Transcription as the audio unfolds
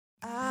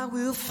I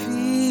will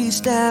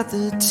feast at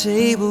the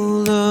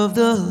table of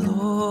the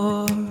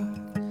Lord.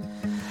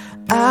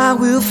 I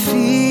will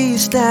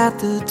feast at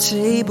the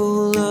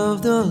table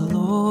of the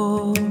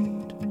Lord.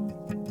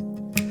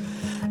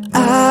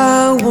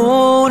 I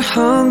won't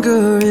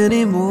hunger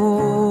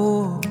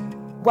anymore.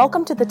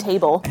 Welcome to The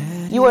Table.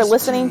 You are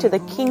listening to the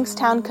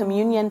Kingstown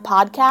Communion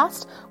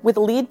podcast with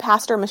lead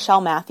pastor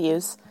Michelle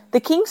Matthews. The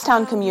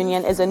Kingstown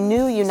Communion is a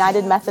new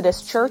United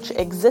Methodist church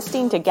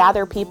existing to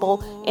gather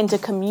people into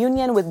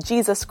communion with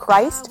Jesus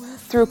Christ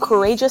through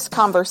courageous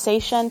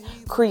conversation,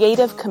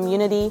 creative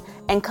community,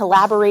 and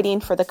collaborating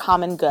for the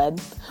common good.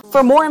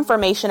 For more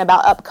information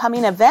about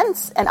upcoming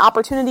events and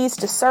opportunities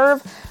to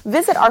serve,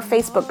 visit our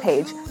Facebook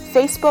page,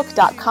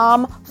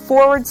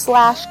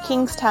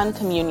 facebook.com/Kingstown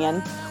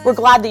Communion. We're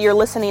glad that you're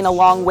listening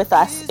along with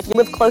us. If you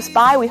live close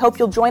by, we hope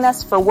you'll join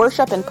us for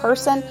worship in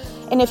person.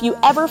 And if you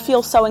ever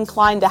feel so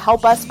inclined to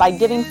help us by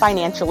giving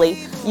financially,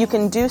 you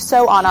can do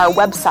so on our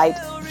website,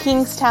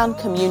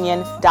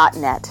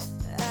 kingstowncommunion.net.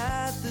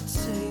 At the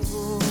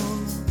table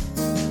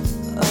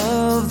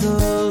of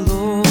the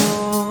Lord,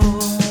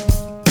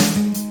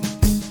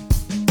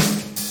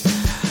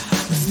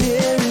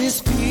 there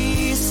is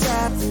peace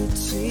at the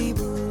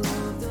table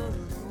of the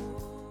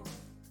Lord.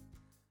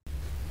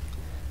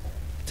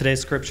 Today's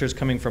scripture is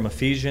coming from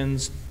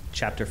Ephesians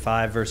chapter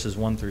 5, verses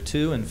 1 through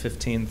 2 and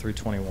 15 through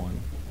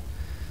 21.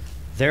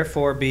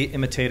 Therefore be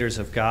imitators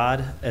of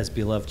God as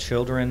beloved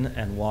children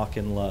and walk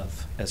in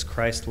love, as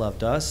Christ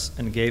loved us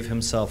and gave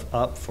himself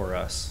up for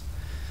us,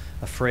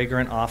 a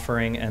fragrant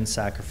offering and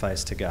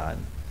sacrifice to God.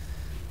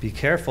 Be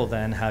careful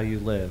then how you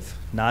live,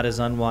 not as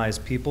unwise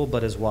people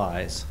but as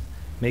wise,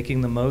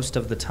 making the most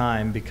of the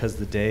time because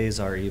the days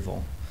are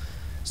evil.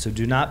 So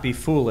do not be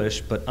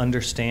foolish, but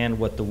understand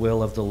what the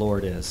will of the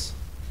Lord is.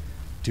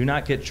 Do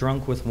not get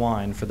drunk with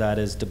wine, for that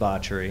is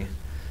debauchery,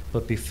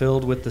 but be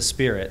filled with the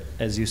Spirit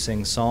as you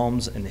sing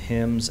psalms and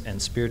hymns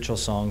and spiritual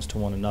songs to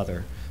one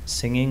another,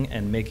 singing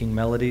and making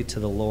melody to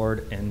the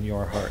Lord in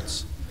your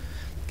hearts,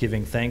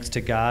 giving thanks to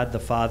God the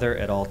Father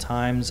at all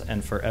times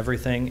and for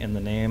everything in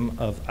the name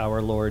of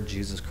our Lord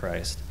Jesus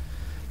Christ,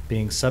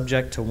 being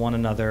subject to one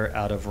another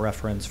out of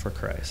reverence for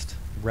Christ.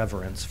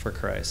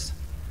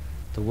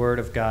 The word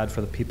of God for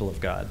the people of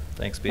God.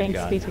 Thanks be to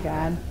God. Thanks be to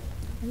God.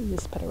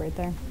 Just put it right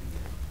there.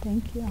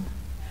 Thank you.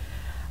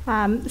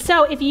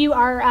 So if you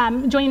are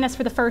joining us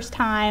for the first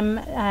time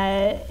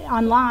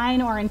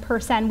online or in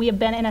person, we have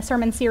been in a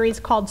sermon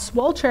series called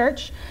Swole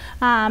Church,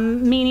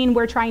 meaning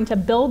we're trying to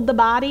build the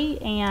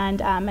body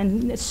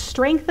and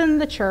strengthen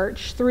the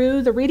church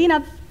through the reading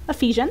of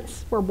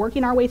Ephesians. We're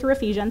working our way through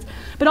Ephesians.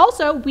 But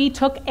also we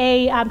took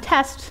a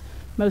test,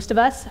 most of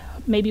us.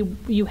 Maybe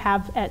you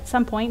have at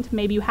some point,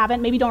 maybe you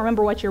haven't, maybe you don't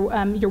remember what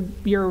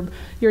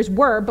yours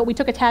were, but we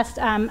took a test,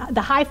 the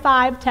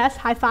High5Test,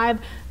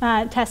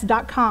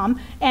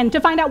 high5test.com, and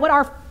to find out what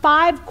our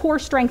 5 core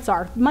strengths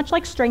are, much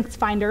like Strengths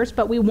Finders,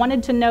 but we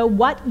wanted to know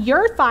what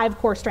your 5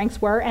 core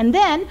strengths were, and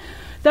then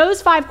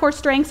those 5 core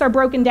strengths are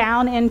broken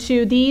down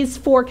into these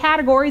 4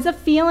 categories of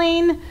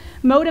feeling,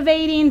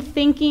 motivating,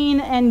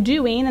 thinking, and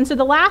doing. And so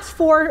the last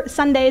 4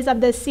 Sundays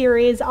of this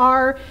series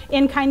are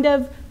in kind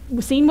of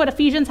seeing what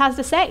Ephesians has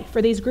to say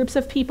for these groups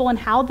of people and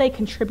how they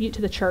contribute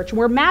to the church.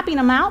 We're mapping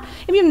them out.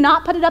 If you've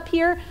not put it up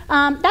here,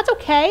 that's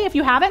okay if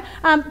you haven't.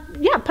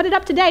 Put it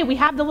up today. We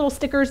have the little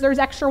stickers. There's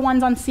extra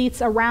ones on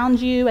seats around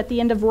you at the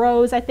end of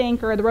rows, I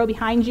think, or the row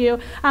behind you.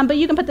 But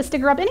you can put the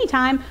sticker up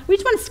anytime. We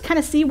just want to kind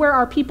of see where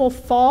our people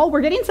fall.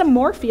 We're getting some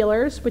more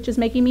feelers, which is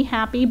making me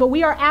happy, but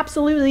we are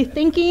absolutely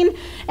thinking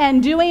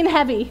and doing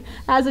heavy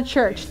as a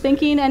church.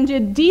 Thinking and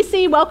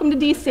DC, welcome to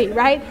DC,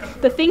 right?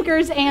 The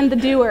thinkers and the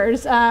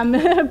doers.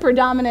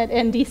 Predominant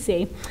in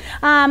DC.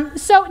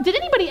 So did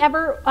anybody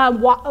ever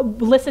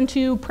listen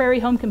to Prairie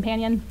Home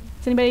Companion?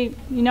 Does anybody,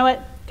 you know it?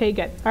 Okay,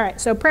 good. All right,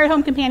 so Prairie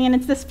Home Companion,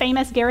 it's this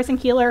famous Garrison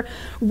Keillor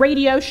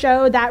radio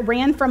show that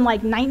ran from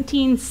like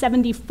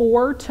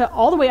 1974 to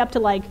all the way up to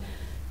like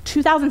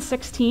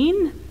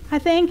 2016, I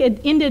think.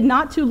 It ended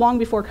not too long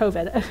before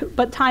COVID,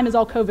 but time is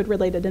all COVID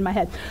related in my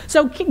head.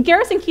 So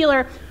Garrison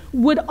Keillor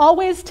would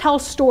always tell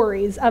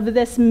stories of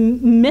this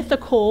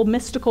mystical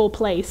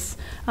place,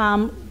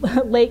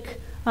 Lake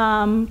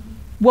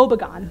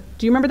Wobegon.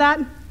 Do you remember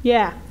that?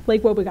 Yeah,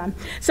 Lake Wobegon.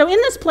 So in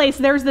this place,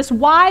 there's this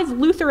wise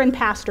Lutheran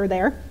pastor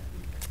there.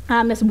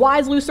 This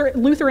wise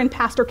Lutheran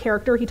pastor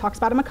character. He talks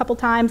about him a couple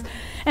times.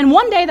 And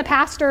one day the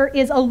pastor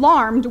is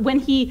alarmed when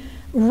he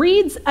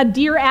reads a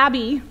Dear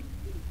Abby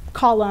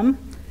column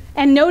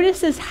and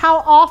notices how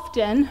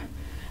often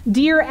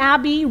Dear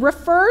Abby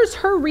refers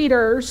her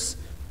readers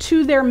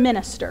to their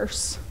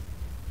ministers.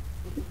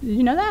 Did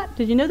you know that?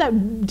 Did you know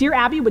that Dear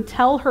Abby would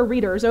tell her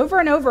readers over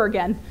and over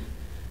again,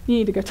 you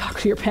need to go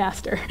talk to your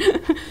pastor.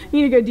 You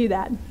need to go do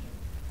that.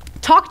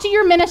 Talk to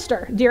your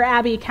minister, Dear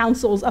Abby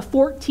counsels a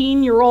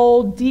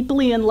 14-year-old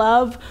deeply in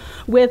love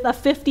with a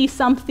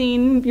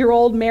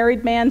 50-something-year-old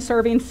married man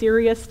serving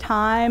serious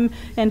time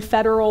in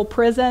federal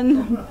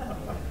prison.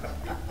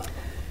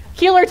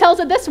 Keillor tells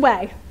it this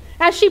way.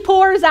 As she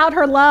pours out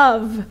her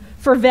love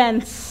for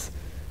Vince,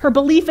 her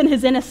belief in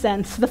his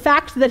innocence, the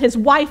fact that his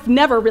wife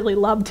never really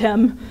loved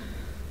him,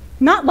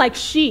 not like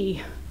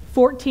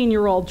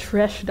 14-year-old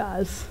Trish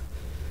does.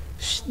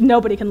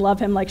 Nobody can love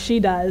him like she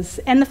does.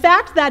 And the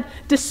fact that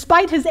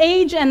despite his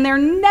age and their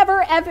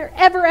never,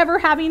 ever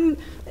having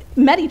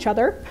met each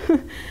other,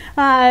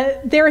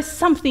 there is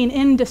something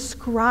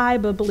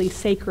indescribably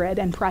sacred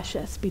and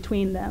precious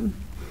between them.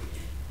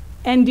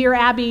 And dear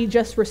Abby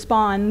just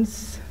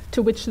responds,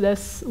 to which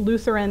this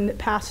Lutheran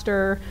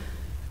pastor,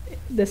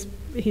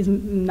 he's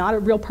not a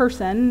real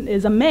person,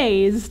 is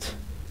amazed.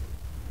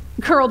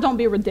 Girl, don't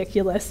be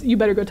ridiculous. You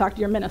better go talk to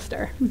your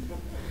minister.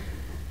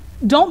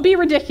 Don't be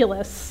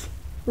ridiculous,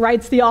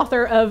 writes the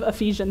author of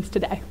Ephesians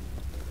today.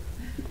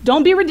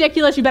 Don't be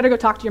ridiculous. You better go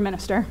talk to your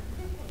minister.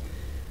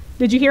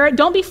 Did you hear it?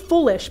 Don't be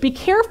foolish. Be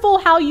careful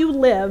how you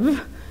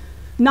live,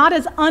 not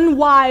as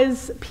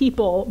unwise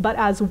people, but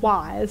as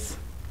wise.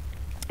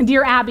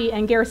 Dear Abby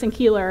and Garrison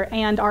Keeler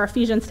and our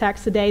Ephesians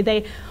text today,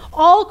 they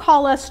all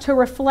call us to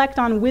reflect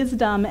on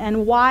wisdom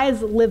and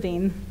wise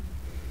living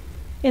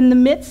in the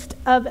midst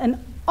of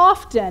an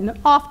often,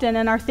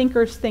 and our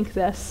thinkers think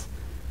this,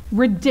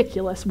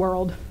 ridiculous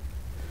world.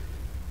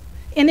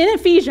 And in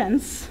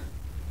Ephesians,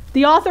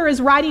 the author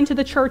is writing to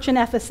the church in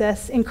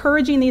Ephesus,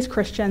 encouraging these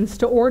Christians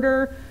to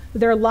order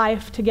their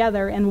life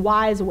together in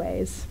wise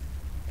ways.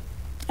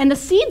 And the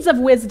seeds of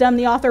wisdom,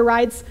 the author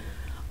writes,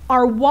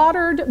 are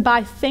watered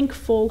by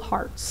thankful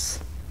hearts.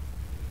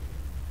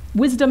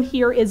 Wisdom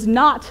here is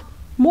not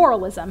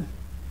moralism.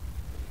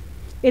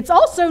 It's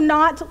also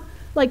not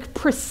like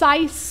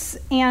precise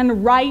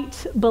and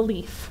right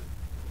belief.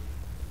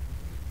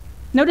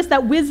 Notice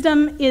that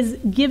wisdom is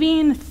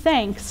giving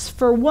thanks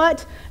for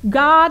what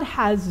God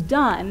has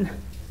done.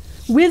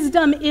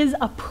 Wisdom is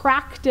a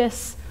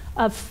practice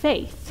of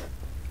faith.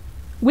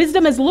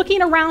 Wisdom is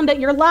looking around at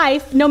your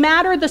life, no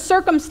matter the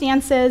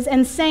circumstances,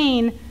 and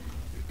saying,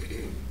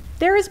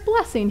 there is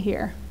blessing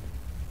here.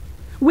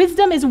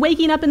 Wisdom is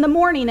waking up in the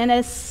morning and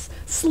as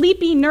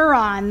sleepy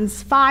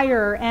neurons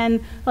fire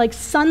and like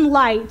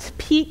sunlight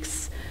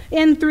peeks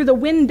in through the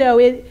window,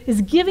 it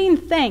is giving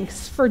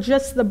thanks for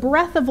just the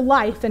breath of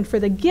life and for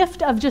the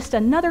gift of just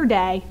another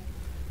day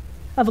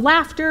of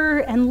laughter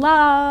and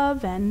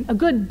love and a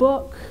good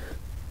book.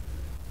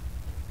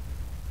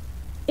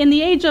 In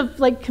the age of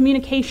like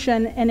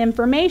communication and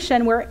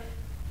information, where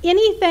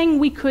anything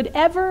we could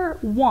ever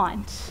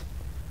want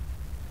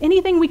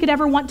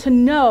to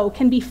know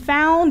can be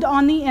found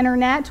on the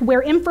internet,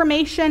 where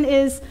information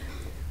is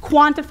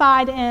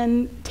quantified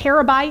in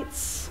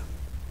terabytes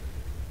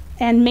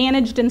and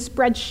managed in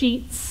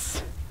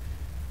spreadsheets,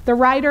 the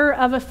writer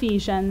of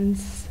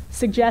Ephesians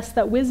suggests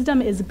that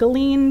wisdom is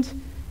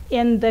gleaned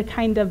in the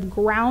kind of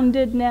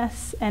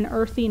groundedness and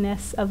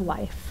earthiness of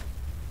life.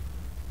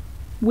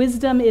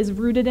 Wisdom is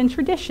rooted in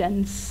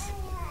traditions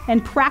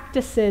and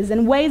practices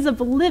and ways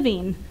of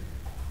living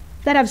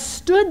that have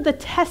stood the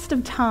test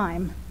of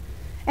time.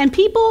 And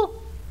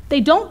people, they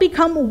don't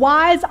become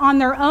wise on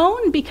their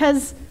own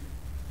because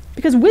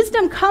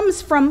wisdom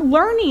comes from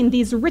learning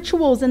these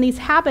rituals and these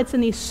habits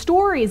and these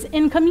stories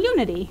in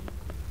community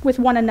with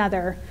one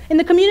another, in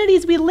the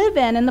communities we live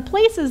in and the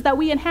places that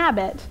we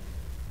inhabit.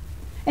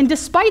 And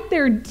despite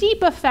their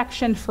deep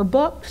affection for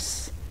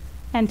books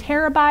and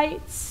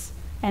terabytes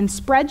and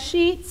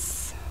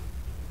spreadsheets,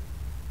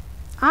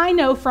 I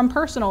know from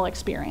personal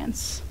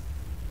experience,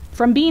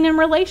 from being in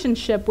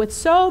relationship with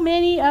so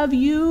many of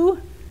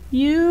you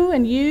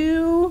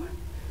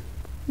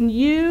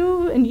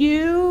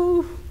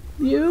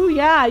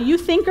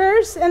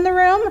thinkers in the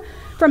room,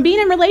 from being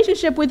in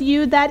relationship with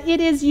you, that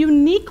it is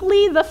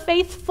uniquely the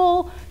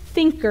faithful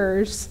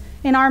thinkers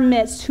in our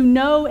midst who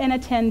know and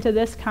attend to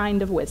this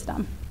kind of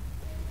wisdom.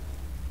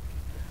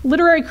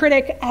 Literary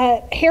critic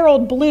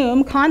Harold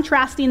Bloom,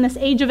 contrasting this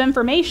age of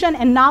information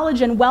and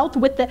knowledge and wealth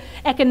with the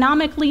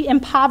economically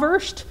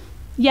impoverished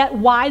yet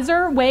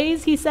wiser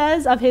ways, he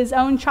says, of his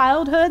own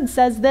childhood,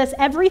 says this: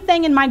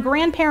 everything in my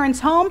grandparents'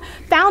 home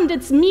found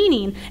its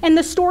meaning in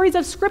the stories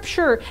of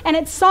Scripture and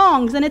its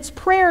songs and its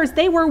prayers.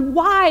 They were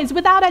wise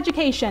without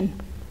education,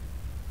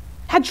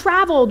 had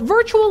traveled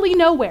virtually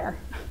nowhere.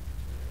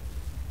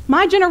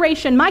 My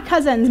generation, my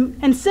cousins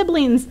and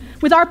siblings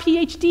with our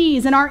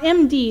PhDs and our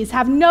MDs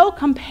have no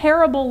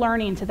comparable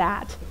learning to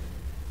that.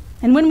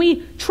 And when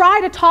we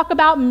try to talk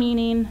about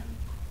meaning,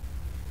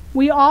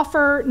 we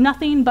offer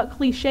nothing but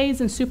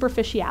cliches and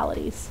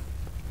superficialities.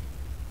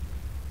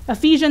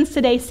 Ephesians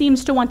today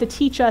seems to want to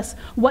teach us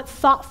what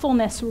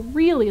thoughtfulness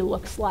really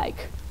looks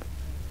like,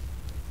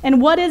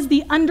 and what is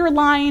the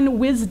underlying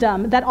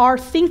wisdom that our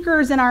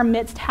thinkers in our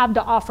midst have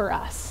to offer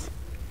us.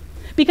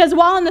 Because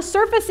while on the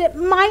surface it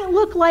might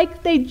look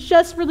like they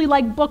just really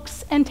like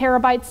books and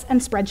terabytes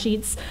and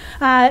spreadsheets,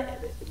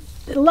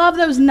 love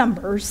those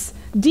numbers,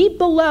 deep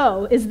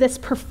below is this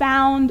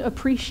profound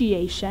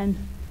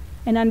appreciation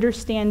and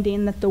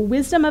understanding that the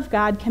wisdom of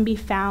God can be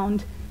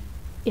found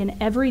in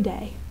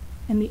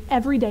the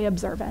everyday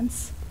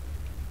observance.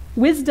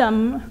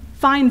 Wisdom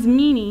finds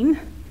meaning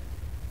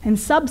and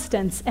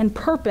substance and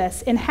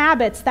purpose in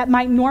habits that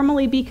might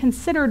normally be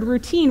considered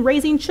routine,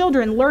 raising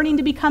children, learning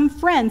to become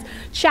friends,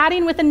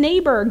 chatting with a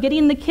neighbor,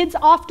 getting the kids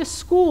off to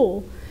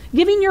school,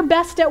 giving your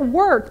best at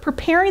work,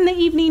 preparing the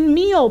evening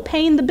meal,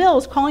 paying the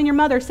bills, calling your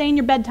mother, saying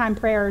your bedtime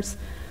prayers.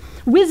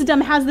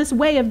 Wisdom has this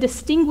way of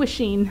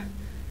distinguishing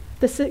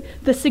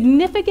the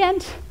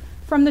significant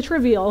from the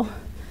trivial.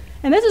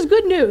 And this is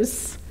good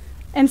news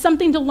and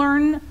something to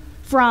learn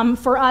from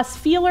for us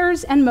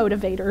feelers and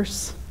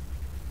motivators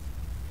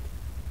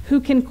who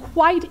can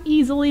quite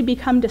easily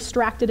become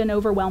distracted and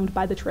overwhelmed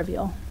by the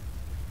trivial.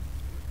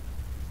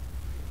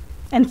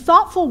 And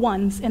thoughtful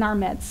ones in our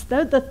midst,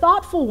 the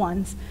thoughtful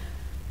ones,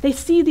 they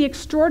see the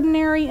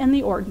extraordinary and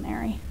the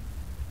ordinary.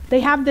 They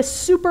have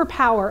this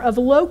superpower of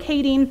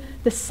locating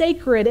the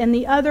sacred in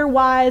the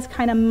otherwise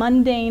kind of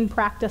mundane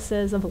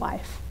practices of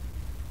life.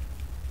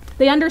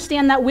 They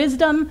understand that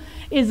wisdom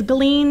is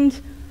gleaned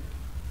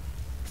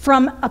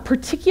from a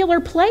particular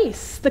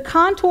place, the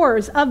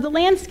contours of the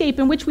landscape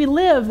in which we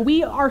live.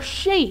 We are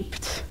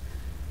shaped,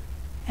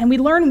 and we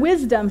learn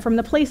wisdom from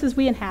the places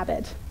we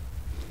inhabit.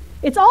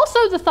 It's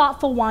also the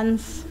thoughtful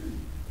ones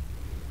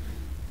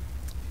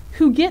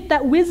who get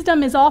that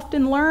wisdom is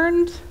often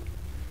learned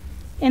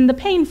in the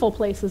painful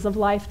places of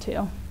life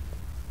too.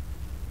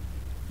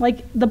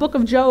 Like the book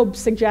of Job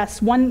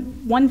suggests,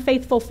 one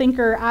faithful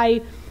thinker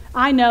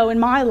I know in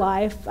my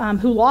life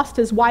who lost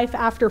his wife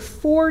after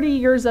 40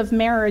 years of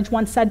marriage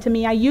once said to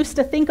me, "I used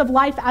to think of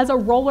life as a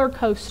roller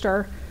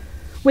coaster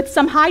with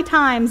some high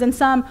times and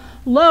some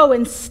low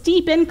and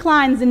steep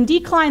inclines and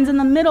declines in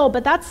the middle,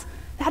 but that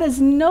is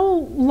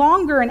no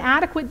longer an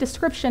adequate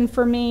description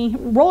for me.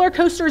 Roller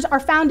coasters are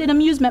found in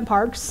amusement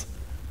parks,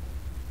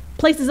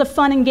 places of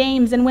fun and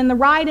games, and when the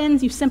ride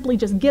ends, you simply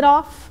just get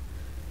off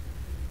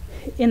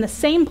in the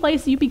same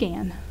place you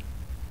began.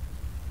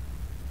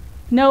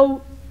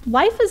 No,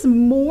 life is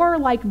more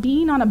like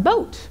being on a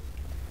boat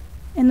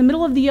in the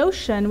middle of the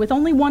ocean with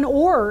only one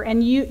oar,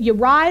 and you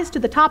rise to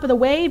the top of the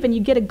wave and you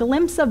get a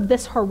glimpse of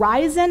this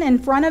horizon in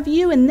front of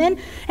you, and then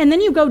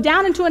you go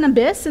down into an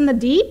abyss in the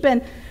deep,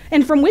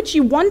 and from which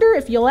you wonder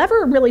if you'll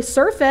ever really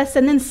surface,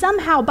 and then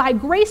somehow by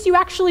grace you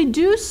actually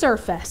do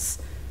surface.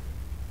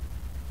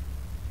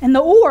 And the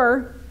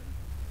oar,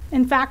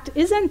 in fact,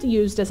 isn't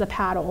used as a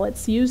paddle,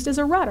 it's used as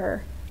a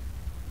rudder.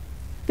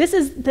 This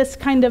is this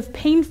kind of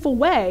painful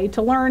way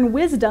to learn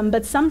wisdom,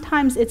 but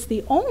sometimes it's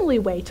the only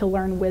way to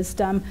learn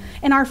wisdom.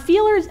 And our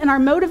feelers and our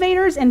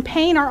motivators in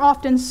pain are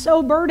often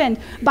so burdened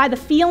by the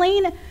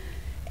feeling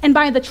and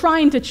by the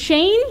trying to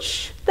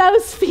change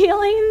those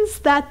feelings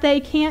that they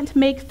can't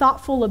make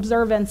thoughtful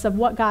observance of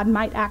what God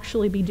might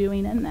actually be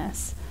doing in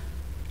this.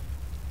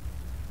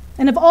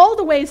 And of all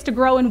the ways to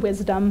grow in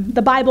wisdom,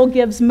 the Bible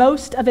gives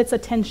most of its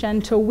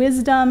attention to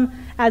wisdom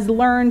as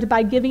learned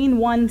by giving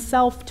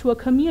oneself to a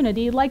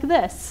community like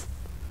this.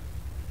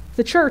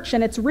 The church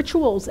and its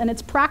rituals and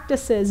its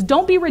practices.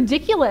 Don't be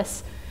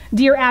ridiculous,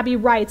 dear Abby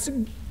writes.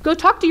 Go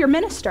talk to your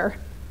minister.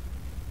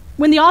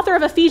 When the author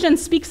of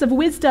Ephesians speaks of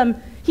wisdom,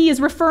 he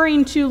is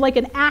referring to like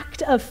an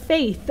act of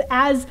faith.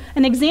 As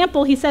an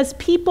example, he says,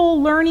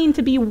 people learning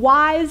to be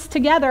wise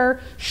together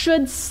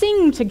should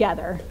sing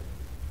together.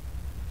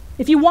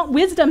 If you want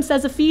wisdom,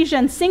 says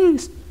Ephesians, sing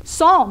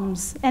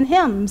psalms and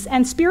hymns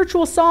and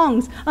spiritual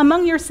songs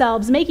among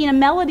yourselves, making a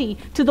melody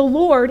to the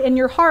Lord in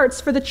your hearts.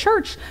 For the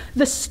church,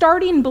 the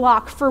starting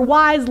block for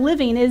wise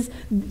living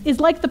is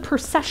like the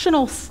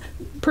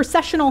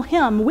processional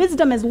hymn.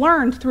 Wisdom is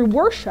learned through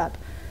worship.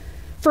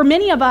 For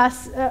many of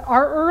us,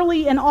 our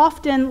early and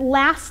often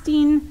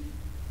lasting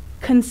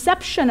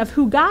conception of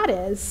who God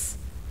is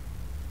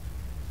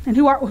and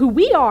who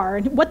we are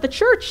and what the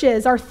church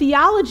is, our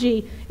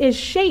theology is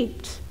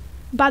shaped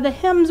by the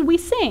hymns we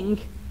sing.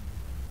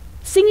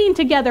 Singing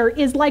together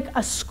is like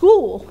a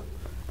school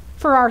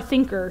for our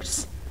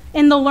thinkers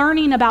in the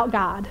learning about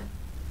God,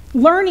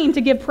 learning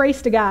to give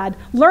praise to God,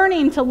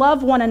 learning to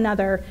love one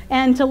another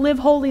and to live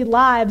holy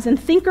lives. And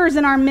thinkers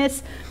in our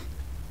midst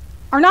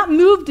are not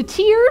moved to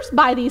tears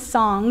by these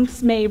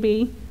songs,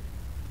 maybe,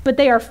 but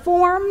they are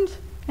formed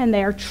and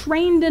they are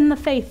trained in the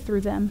faith through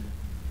them.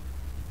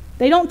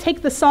 They don't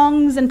take the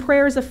songs and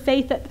prayers of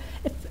faith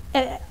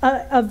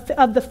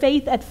of the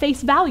faith at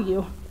face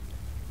value,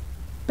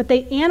 but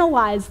they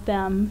analyze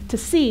them to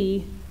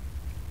see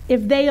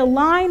if they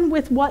align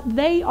with what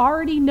they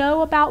already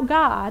know about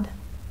God,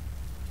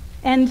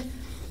 and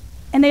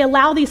they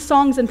allow these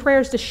songs and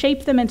prayers to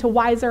shape them into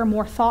wiser,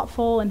 more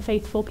thoughtful and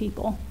faithful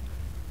people.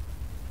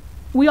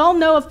 We all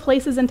know of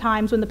places and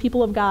times when the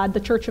people of God,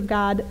 the church of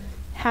God,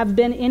 have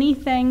been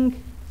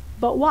anything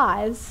but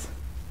wise.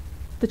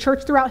 The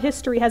church throughout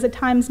history has at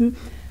times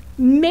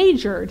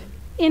majored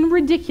in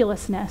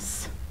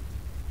ridiculousness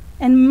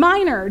and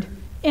minored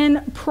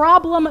in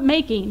problem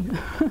making.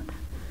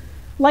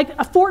 Like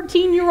a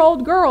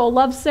 14-year-old girl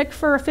lovesick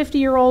for a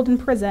 50-year-old in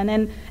prison.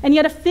 And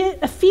yet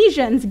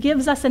Ephesians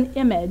gives us an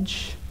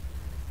image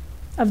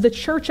of the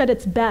church at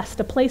its best,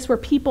 a place where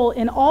people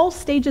in all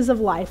stages of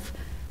life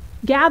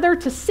gather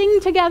to sing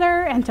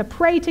together and to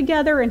pray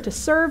together and to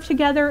serve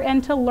together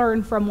and to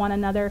learn from one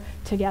another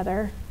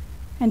together.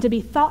 and to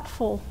be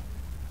thoughtful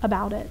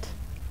about it.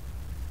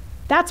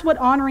 That's what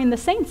honoring the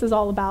saints is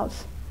all about.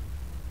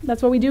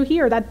 That's what we do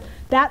here. That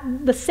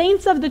the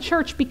saints of the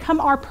church become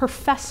our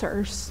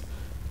professors,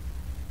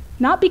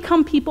 not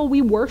become people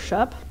we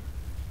worship,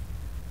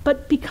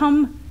 but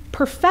become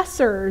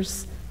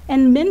professors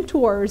and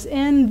mentors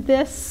in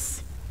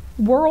this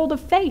world of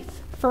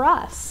faith for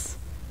us.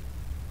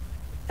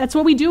 That's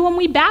what we do when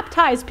we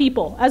baptize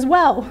people as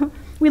well.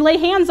 We lay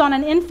hands on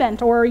an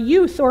infant or a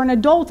youth or an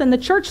adult, and the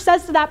church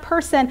says to that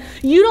person,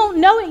 you don't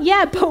know it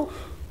yet, but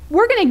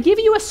we're going to give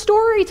you a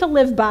story to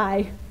live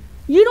by.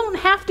 You don't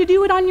have to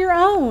do it on your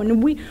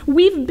own.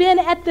 We've been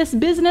at this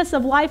business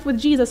of life with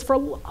Jesus for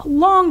a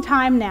long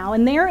time now,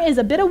 and there is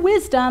a bit of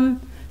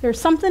wisdom. There's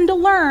something to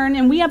learn,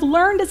 and we have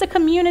learned as a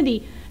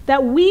community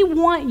that we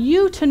want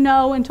you to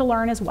know and to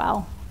learn as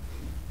well.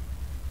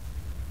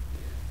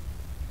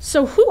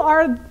 So who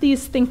are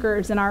these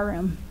thinkers in our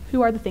room?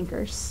 Who are the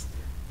thinkers?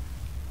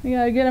 We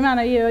got a good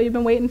amount of you. You've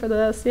been waiting for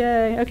this.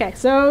 Yay. Okay,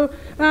 so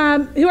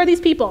who are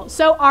these people?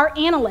 So our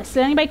analysts.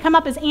 Did anybody come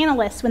up as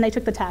analysts when they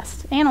took the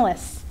test?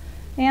 Analysts.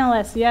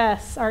 Analysts,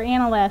 yes, our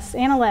analysts.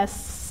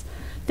 Analysts.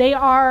 They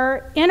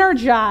are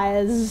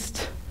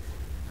energized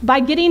by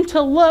getting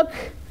to look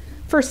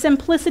for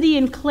simplicity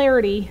and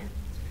clarity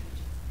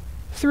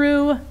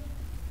through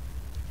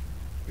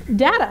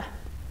data,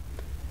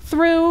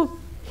 through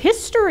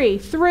history,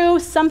 through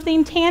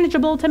something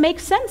tangible to make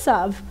sense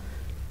of.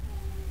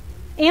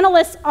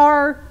 Analysts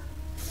are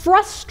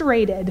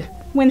frustrated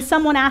when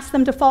someone asks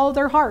them to follow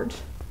their heart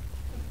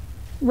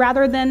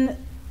rather than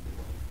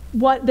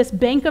what this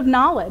bank of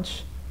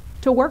knowledge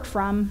to work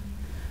from,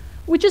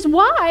 which is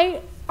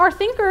why our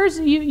thinkers,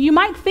 you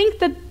might think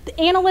that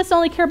analysts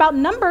only care about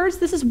numbers.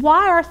 This is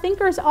why our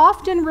thinkers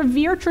often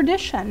revere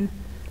tradition,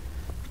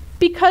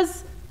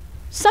 because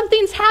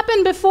something's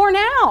happened before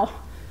now.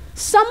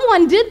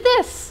 Someone did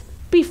this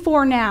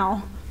before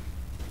now.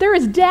 There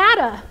is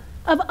data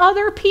of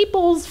other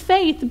people's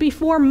faith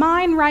before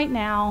mine right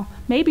now.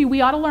 Maybe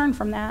we ought to learn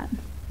from that.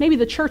 Maybe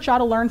the church ought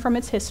to learn from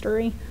its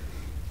history.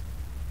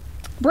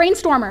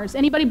 Brainstormers.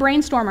 Anybody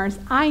brainstormers?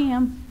 I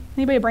am.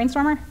 Anybody a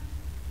brainstormer?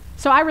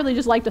 So I really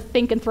just like to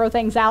think and throw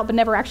things out, but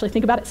never actually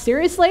think about it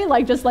seriously.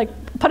 Just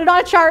put it on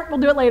a chart, we'll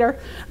do it later.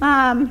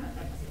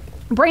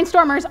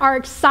 Brainstormers are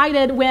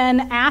excited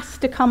when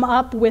asked to come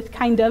up with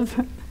kind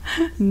of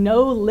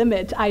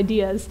no-limit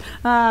ideas.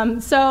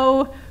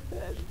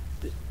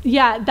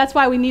 Yeah, that's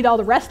why we need all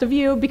the rest of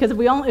you, because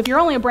if you're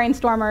only a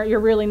brainstormer, you're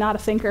really not a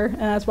thinker, and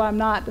that's why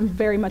I'm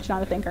very much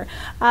not a thinker.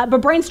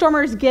 But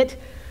brainstormers get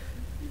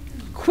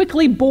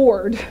quickly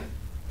bored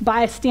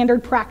by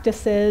standard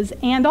practices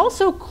and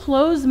also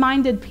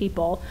close-minded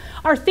people.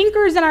 Our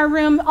thinkers in our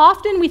room,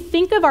 often we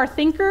think of our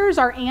thinkers,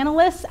 our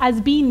analysts, as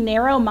being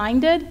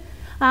narrow-minded.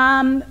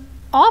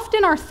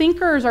 Often our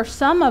thinkers are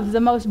some of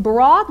the most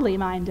broadly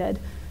minded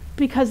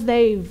because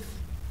they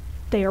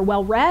are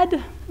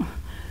well-read,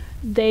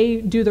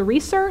 they do the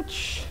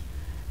research,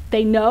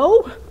 they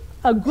know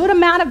a good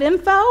amount of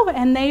info,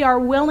 and they are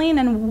willing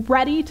and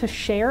ready to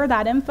share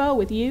that info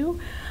with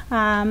you.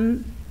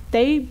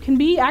 They can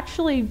be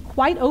actually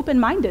quite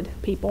open-minded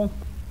people.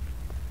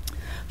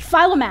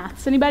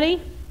 Philomaths,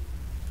 anybody?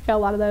 Got a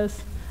lot of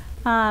those.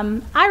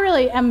 I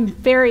really am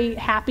very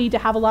happy to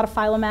have a lot of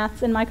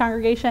Philomaths in my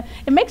congregation.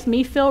 It makes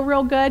me feel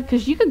real good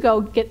because you could go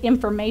get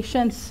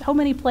information so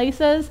many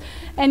places,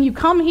 and you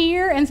come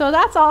here, and so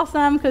that's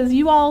awesome because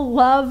you all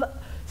love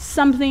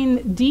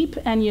something deep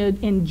and you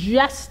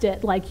ingest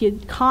it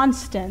you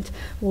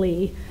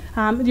constantly.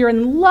 You're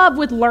in love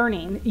with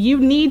learning. You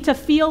need to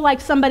feel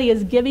like somebody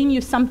is giving you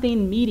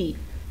something meaty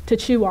to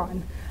chew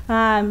on.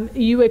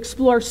 You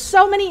explore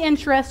so many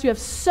interests, you have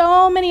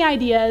so many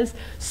ideas,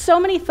 so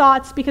many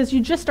thoughts, because you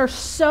just are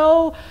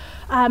so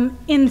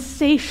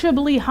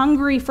insatiably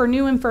hungry for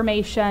new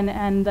information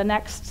and the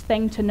next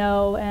thing to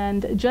know,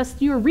 and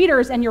just your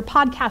readers and your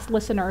podcast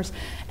listeners,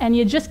 and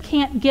you just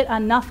can't get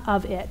enough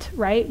of it,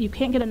 right? You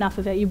can't get enough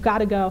of it. You've got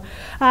to go.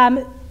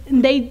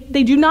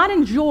 They do not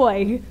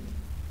enjoy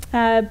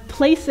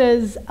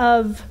places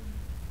of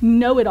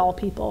know-it-all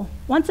people.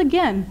 Once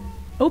again,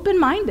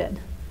 open-minded.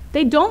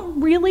 They don't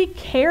really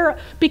care,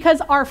 because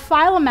our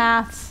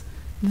Philomaths,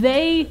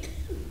 they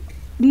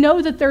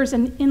know that there's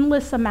an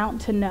endless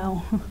amount to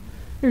know.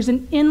 There's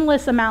an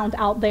endless amount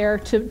out there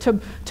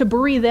to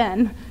breathe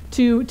in,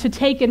 to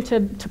take and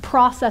to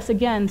process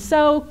again.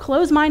 So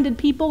closed-minded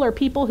people are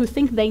people who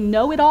think they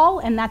know it all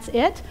and that's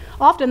it.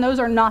 Often those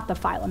are not the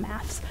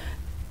Philomaths.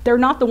 They're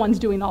not the ones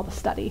doing all the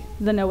study,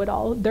 the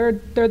know-it-all. They're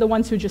the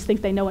ones who just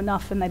think they know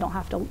enough and they don't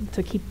have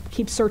to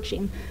keep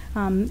searching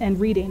and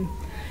reading.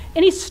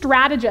 Any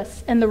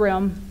strategists in the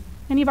room?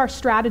 Any of our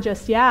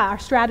strategists? Yeah, our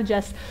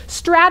strategists.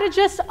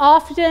 Strategists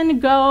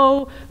often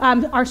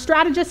our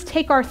strategists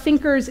take our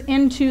thinkers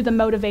into the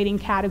motivating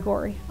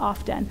category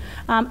often.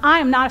 I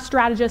am not a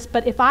strategist,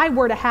 but if I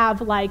were to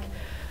have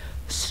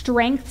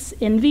strengths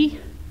envy,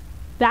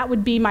 that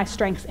would be my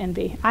strengths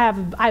envy. I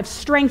have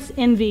strengths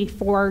envy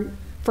for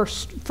for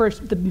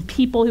the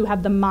people who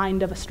have the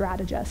mind of a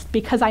strategist,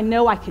 because I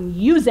know I can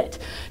use it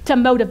to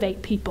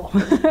motivate people,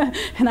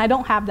 and I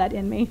don't have that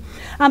in me.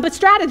 But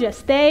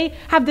strategists, they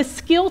have the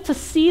skill to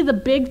see the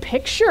big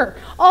picture.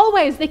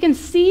 Always, they can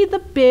see the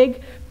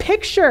big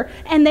picture,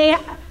 and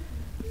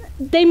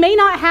they may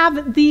not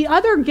have the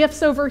other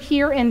gifts over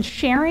here in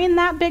sharing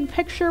that big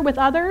picture with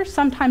others.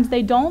 Sometimes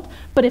they don't,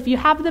 but if you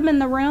have them in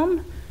the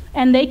room,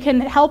 and they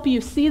can help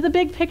you see the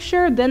big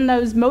picture, then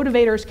those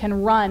motivators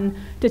can run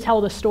to tell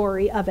the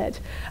story of it.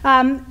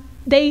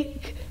 They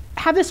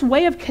have this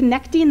way of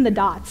connecting the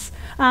dots.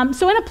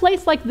 So in a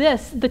place like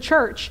this, the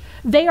church,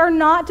 they are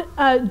not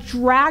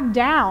dragged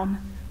down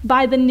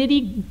by the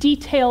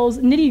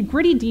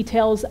nitty-gritty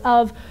details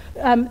of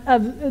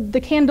the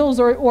candles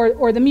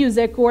or the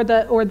music or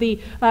the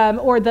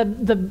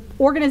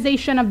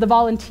organization of the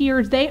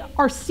volunteers. They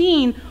are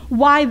seeing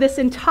why this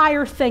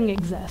entire thing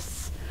exists,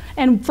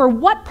 and for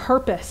what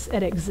purpose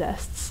it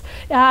exists,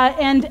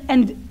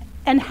 and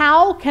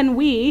how can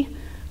we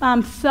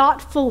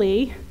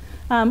thoughtfully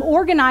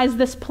organize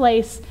this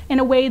place in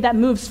a way that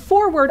moves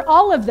forward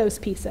all of those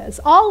pieces,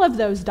 all of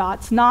those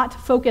dots, not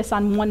focus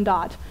on one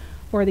dot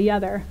or the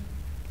other.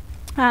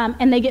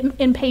 And they get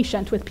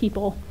impatient with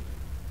people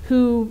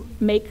who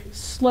make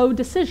slow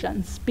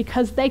decisions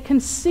because they can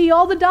see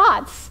all the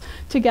dots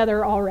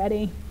together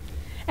already.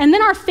 And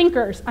then our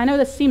thinkers. I know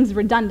this seems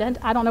redundant.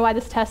 I don't know why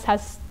this test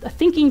has a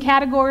thinking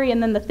category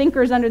and then the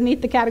thinkers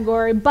underneath the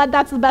category, but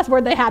that's the best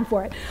word they had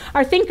for it.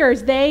 Our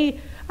thinkers, they're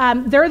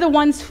the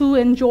ones who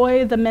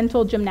enjoy the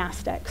mental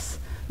gymnastics.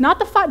 Not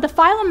the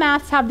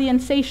Philomaths have the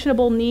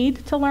insatiable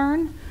need to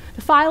learn.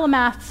 The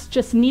Philomaths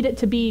just need it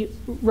to be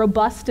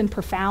robust and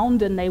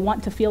profound, and they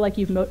want to feel like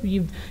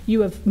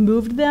you have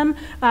moved them.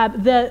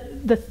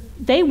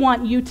 They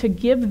want you to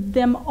give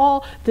them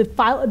all.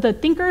 The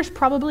thinkers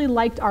probably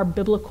liked our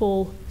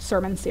biblical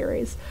sermon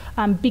series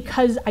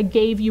because I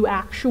gave you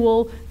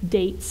actual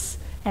dates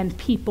and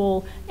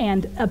people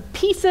and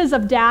pieces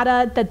of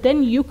data that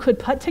then you could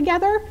put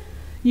together.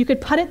 You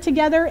could put it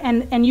together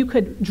and you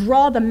could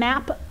draw the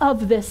map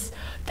of this.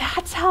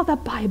 That's how the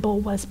Bible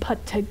was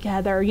put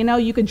together. You know,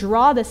 you could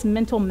draw this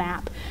mental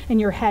map in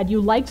your head. You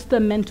liked the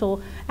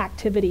mental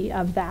activity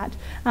of that.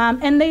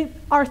 And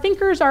our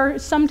thinkers are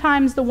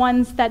sometimes the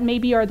ones that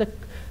maybe are the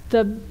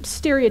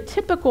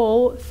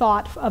stereotypical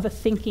thought of a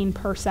thinking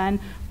person,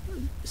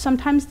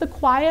 sometimes the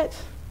quiet,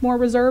 more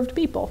reserved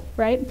people,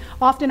 right?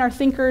 Often our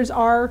thinkers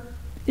are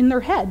in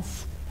their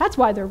heads. That's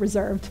why they're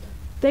reserved.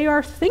 They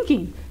are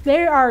thinking.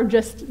 They are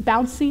just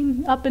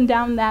bouncing up and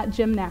down that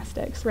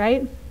gymnastics,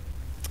 right?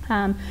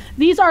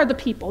 These are the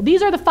people.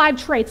 These are the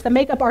 5 traits that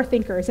make up our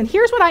thinkers. And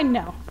here's what I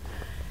know,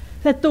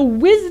 that the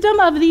wisdom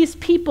of these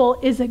people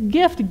is a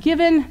gift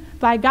given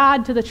by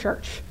God to the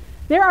church.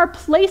 There are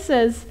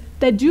places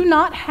that do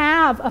not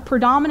have a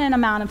predominant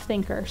amount of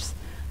thinkers.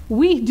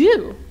 We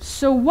do.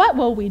 So what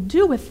will we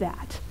do with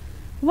that?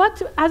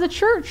 What, as a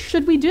church,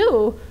 should we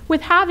do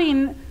with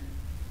having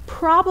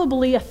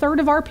probably a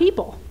third of our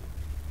people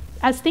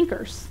as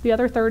thinkers? The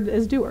other third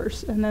is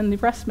doers, and then the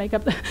rest make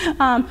up.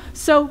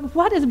 So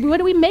what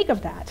do we make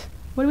of that?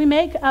 What do we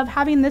make of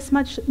having this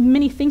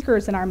many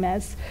thinkers in our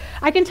midst?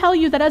 I can tell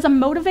you that as a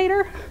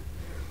motivator,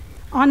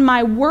 on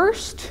my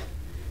worst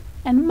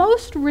and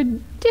most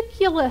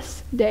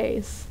ridiculous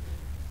days,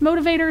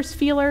 motivators,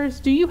 feelers,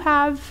 do you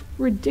have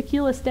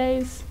ridiculous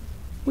days?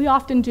 We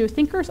often do.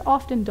 Thinkers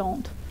often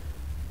don't.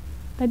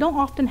 They don't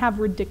often have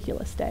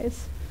ridiculous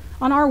days.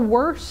 On our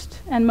worst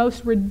and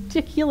most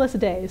ridiculous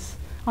days,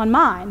 on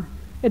mine,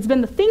 it's been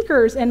the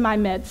thinkers in my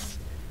midst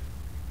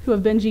who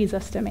have been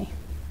Jesus to me.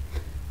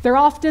 They're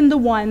often the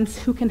ones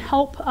who can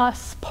help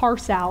us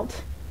parse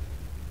out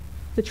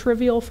the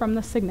trivial from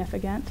the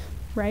significant,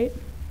 right?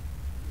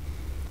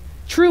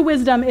 True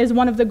wisdom is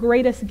one of the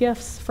greatest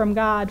gifts from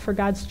God for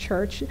God's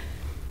church.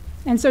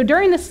 And so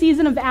during the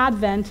season of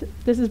Advent,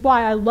 this is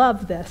why I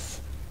love this.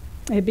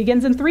 It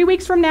begins in 3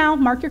 weeks from now.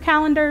 Mark your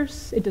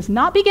calendars. It does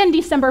not begin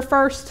December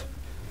 1st.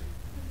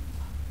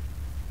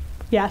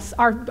 Yes,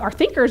 our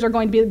thinkers are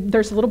going to be,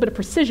 there's a little bit of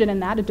precision in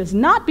that. It does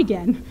not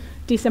begin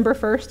December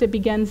 1st. It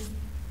begins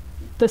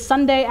the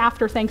Sunday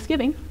after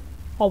Thanksgiving,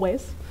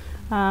 always,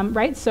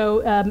 right?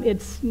 So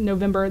it's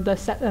November the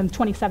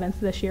 27th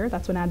this year.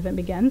 That's when Advent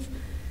begins.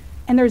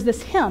 And there's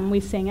this hymn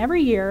we sing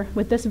every year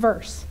with this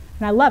verse,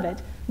 and I love it.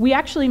 We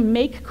actually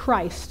make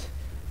Christ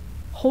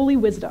holy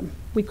wisdom.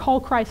 We call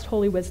Christ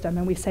holy wisdom,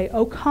 and we say,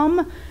 "O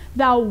come,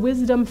 thou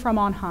wisdom from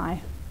on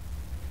high,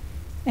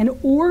 and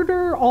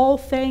order all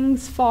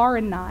things far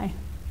and nigh.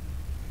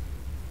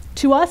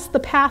 To us the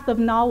path of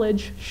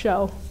knowledge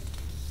show."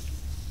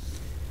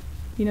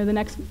 You know the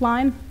next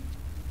line?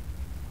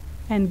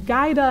 "And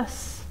guide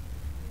us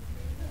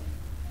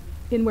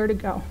in where to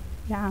go."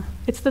 Yeah,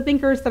 it's the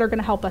thinkers that are going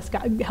to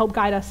help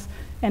guide us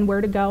and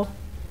where to go.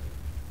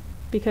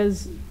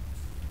 Because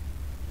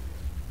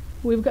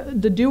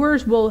the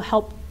doers will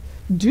help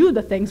do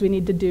the things we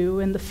need to do,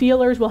 and the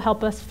feelers will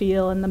help us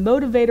feel, and the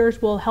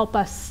motivators will help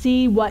us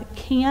see what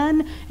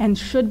can and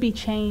should be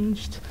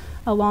changed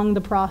along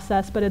the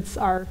process. But it's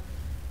our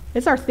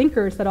It's our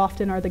thinkers that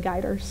often are the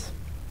guiders.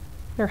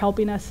 They're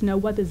helping us know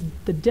what is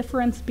the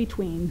difference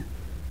between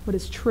what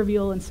is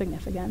trivial and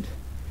significant.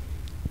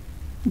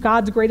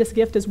 God's greatest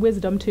gift is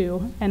wisdom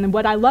too. And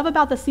what I love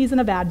about the season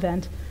of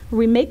Advent, where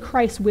we make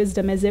Christ's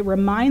wisdom, is it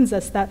reminds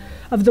us that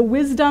of the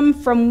wisdom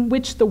from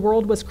which the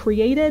world was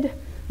created,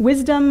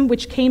 wisdom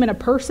which came in a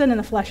person in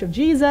the flesh of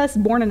Jesus,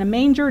 born in a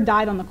manger,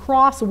 died on the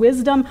cross,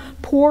 wisdom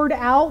poured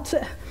out.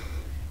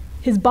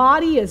 His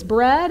body is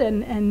bread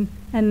and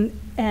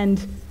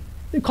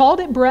called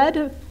it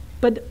bread,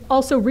 but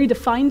also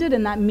redefined it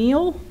in that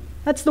meal.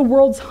 That's the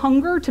world's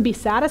hunger to be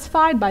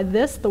satisfied by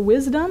this, the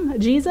wisdom,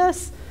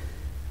 Jesus.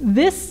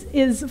 This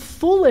is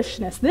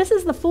foolishness. This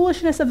is the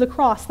foolishness of the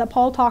cross that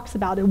Paul talks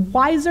about. It's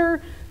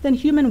wiser than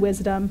human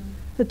wisdom,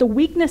 that the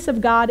weakness of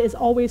God is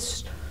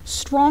always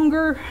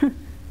stronger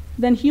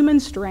than human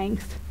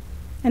strength.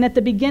 And at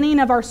the beginning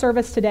of our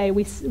service today,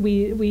 we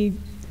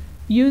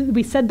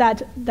said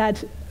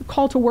that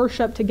call to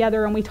worship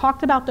together, and we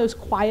talked about those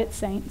quiet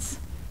saints.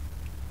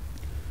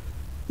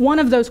 One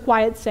of those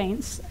quiet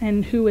saints,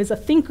 and who is a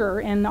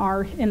thinker in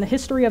the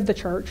history of the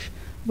church,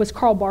 was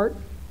Karl Barth,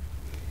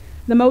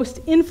 the most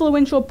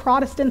influential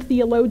Protestant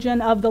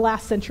theologian of the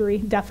last century,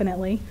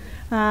 definitely.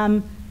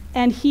 And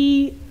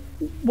he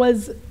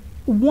was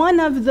one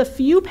of the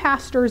few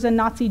pastors in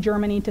Nazi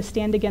Germany to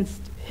stand against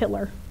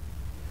Hitler,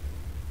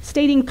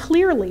 stating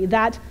clearly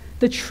that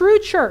the true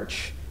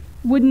church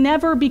would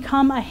never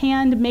become a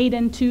hand made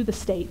into the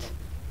state,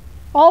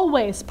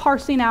 always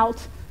parsing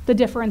out the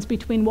difference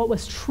between what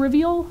was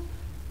trivial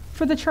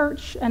for the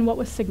church and what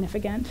was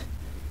significant.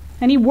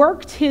 And he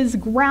worked his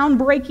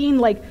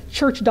groundbreaking,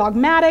 church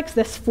dogmatics,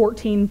 this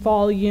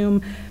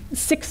 14-volume,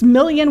 6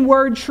 million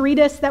word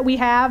treatise that we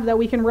have that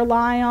we can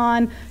rely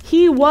on.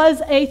 He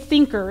was a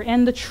thinker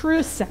in the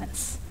true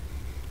sense.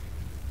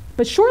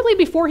 But shortly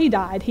before he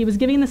died, he was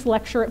giving this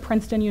lecture at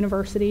Princeton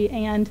University,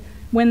 and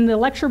when the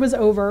lecture was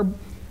over,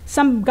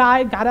 some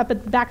guy got up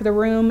at the back of the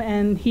room,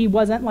 and he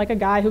wasn't like a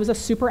guy who was a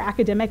super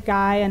academic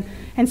guy,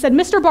 and said,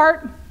 "Mr.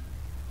 Barth,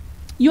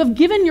 you have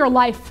given your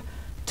life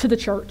to the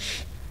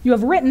church. You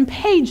have written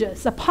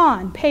pages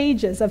upon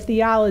pages of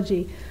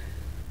theology.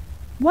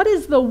 What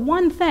is the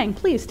one thing,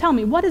 please tell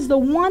me, what is the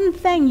one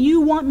thing you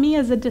want me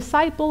as a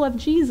disciple of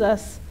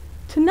Jesus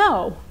to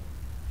know?"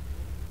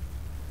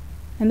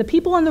 And the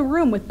people in the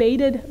room with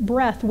bated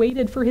breath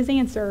waited for his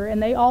answer,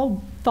 and they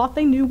all thought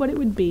they knew what it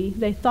would be.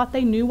 They thought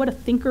they knew what a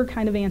thinker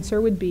kind of answer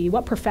would be.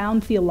 What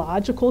profound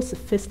theological,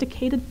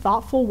 sophisticated,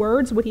 thoughtful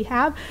words would he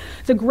have?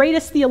 The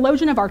greatest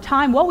theologian of our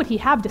time, what would he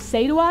have to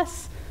say to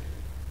us?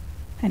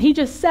 And he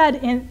just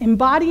said, in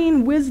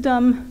embodying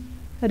wisdom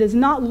that is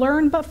not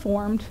learned but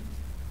formed,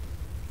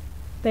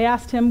 they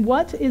asked him,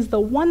 "What is the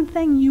one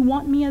thing you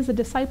want me as a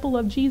disciple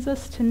of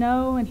Jesus to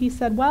know?" And he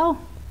said, "Well,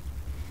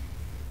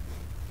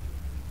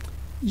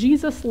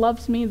 Jesus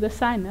loves me,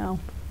 this I know,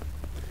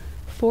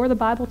 for the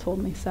Bible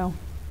told me so."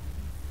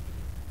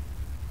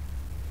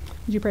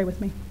 Would you pray with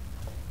me?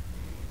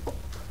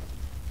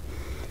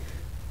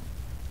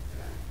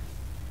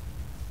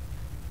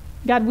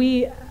 God,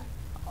 we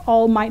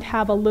all might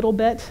have a little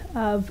bit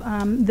of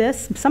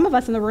this. Some of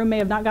us in the room may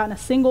have not gotten a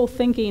single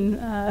thinking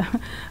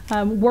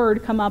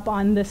word come up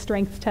on this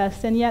strength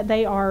test, and yet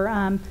they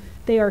are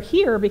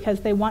here because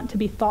they want to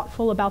be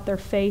thoughtful about their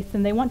faith,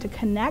 and they want to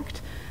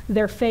connect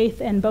their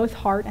faith in both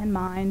heart and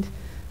mind.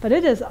 But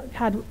it is,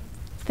 God,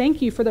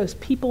 thank you for those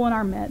people in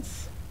our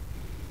midst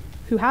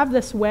who have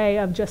this way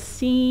of just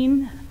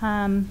seeing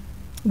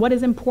what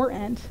is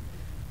important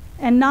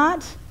and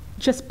not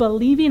just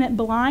believing it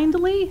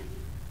blindly,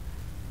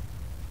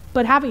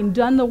 but having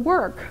done the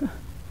work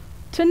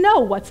to know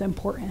what's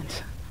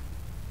important.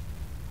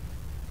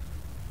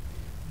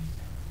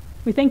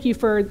 We thank you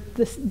for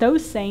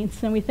those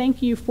saints, and we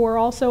thank you for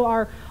also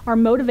our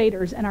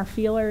motivators and our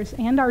feelers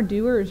and our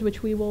doers,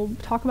 which we will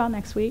talk about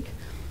next week.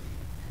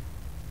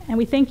 And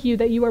we thank you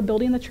that you are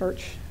building the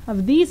church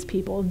of these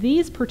people,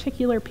 these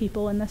particular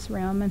people in this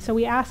room. And so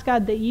we ask,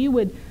 God, that you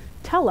would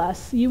tell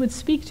us, you would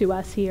speak to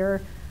us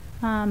here.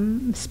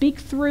 Speak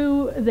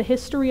through the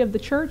history of the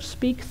church,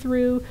 speak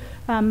through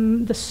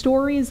the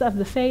stories of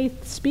the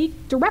faith,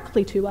 speak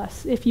directly to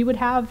us if you would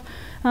have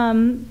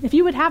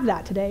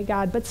that today,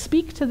 God. But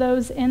speak to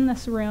those in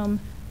this room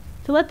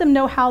to let them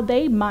know how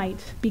they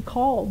might be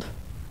called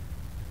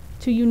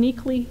to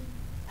uniquely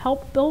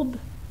help build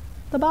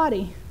the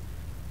body.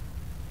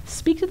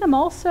 Speak to them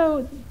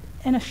also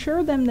and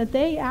assure them that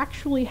they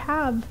actually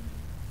have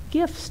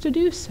gifts to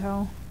do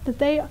so, that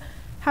they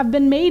have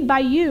been made by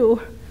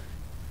you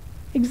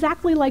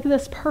exactly like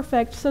this,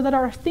 perfect, so that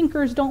our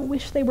thinkers don't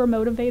wish they were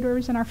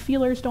motivators, and our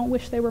feelers don't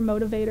wish they were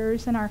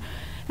motivators, and our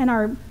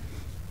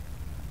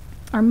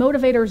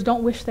motivators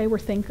don't wish they were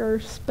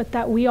thinkers, but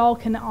that we all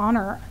can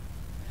honor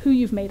who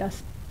you've made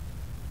us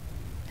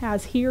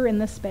as here in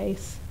this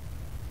space.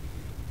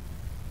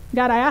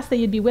 God, I ask that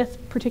you'd be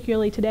with,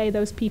 particularly today,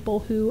 those people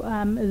who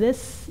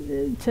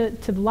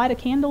to light a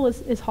candle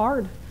is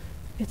hard.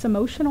 It's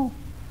emotional.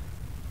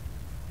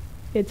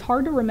 It's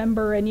hard to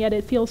remember, and yet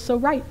it feels so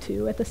right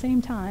to at the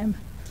same time.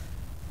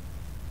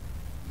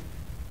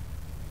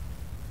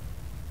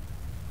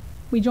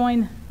 We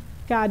join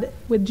God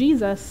with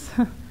Jesus,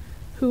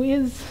 who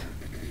is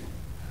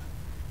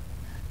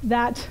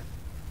that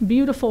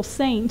beautiful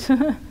saint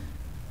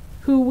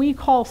who we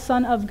call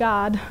Son of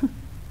God,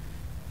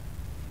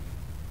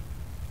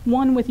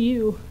 one with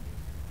you,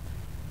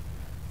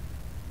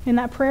 in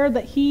that prayer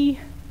that he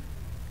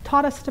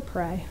taught us to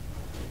pray.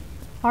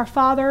 Our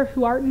Father,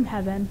 who art in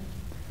heaven,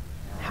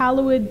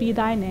 hallowed be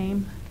thy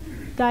name.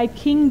 Thy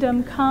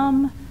kingdom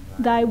come,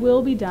 thy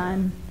will be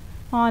done,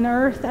 on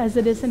earth as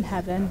it is in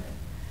heaven.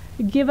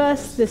 Give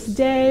us this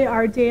day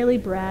our daily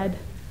bread,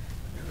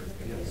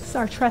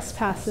 our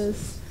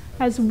trespasses,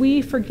 as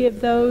we forgive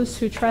those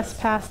who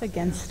trespass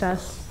against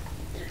us.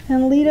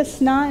 And lead us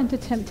not into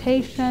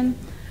temptation,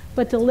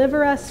 but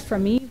deliver us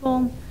from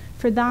evil.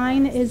 For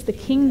thine is the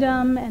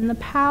kingdom and the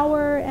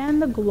power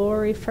and the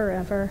glory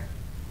forever.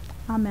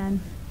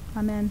 Amen.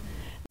 Amen.